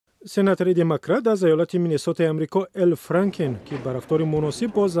سناتور دموکرات از ایالت مینسوتا آمریکا فرانکن که بر رفتار مناسب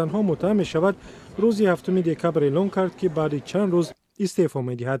با زنها متهم می شود روز 7 دکبر اعلام کرد که بعد چند روز استعفا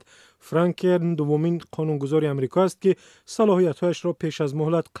می‌دهد. فرانکن دومین قانونگذار آمریکا است که صلاحیت‌هایش را پیش از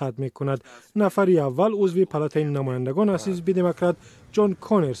مهلت قطع می‌کند. نفر اول عضو پالاتای نمایندگان از حزب دموکرات جان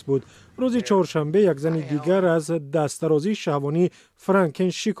کانرز بود. روز چهارشنبه یک زن دیگر از دسترازی شهوانی فرانکن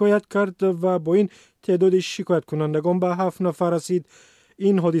شکایت کرد و با این تعداد شکایت کنندگان به 7 نفر رسید.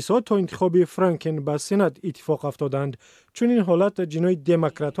 این حادثات تا انتخاب فرانکن به سنات اتفاق افتادند. چون این حالت جنای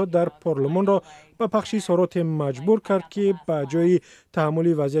دموکرات ها در پارلمان را به پخش اظهارات مجبور کرد که به جای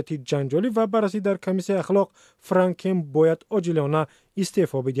تحمل وضعیت جنجالی و بررسی در کمیسیون اخلاق فرانکن باید عاجلانه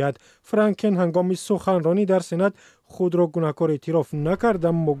استعفا بدهد. فرانکن هنگام سخنرانی در سنات خود را گناهکار اعتراف نکرد،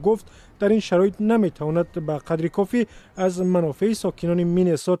 اما گفت در این شرایط نمیتواند به قدر کافی از منافع ساکنان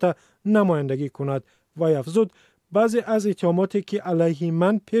مینسوتا نمایندگی کند. و افزود بعضی از اتهاماتی که علیه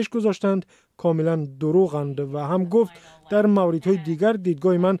من پیش گذاشتند کاملا دروغند و هم گفت در موردهای دیگر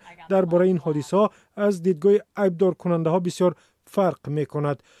دیدگاه من درباره این حادثه ها از دیدگاه عیبدار کننده ها بسیار فرق می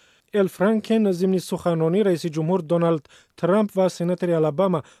کند. فرانکن ضمن سخنرانی رئیس جمهور دونالد ترامپ و سناتور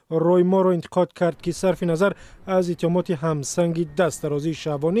آلاباما روی مور را انتقاد کرد که صرف نظر از اتهامات همسنگ دسترازی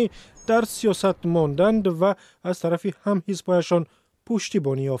شهوانی در سیاست ماندند و از طرف هم حزب‌هایشان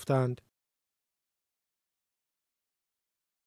پشتیبانی یافتند.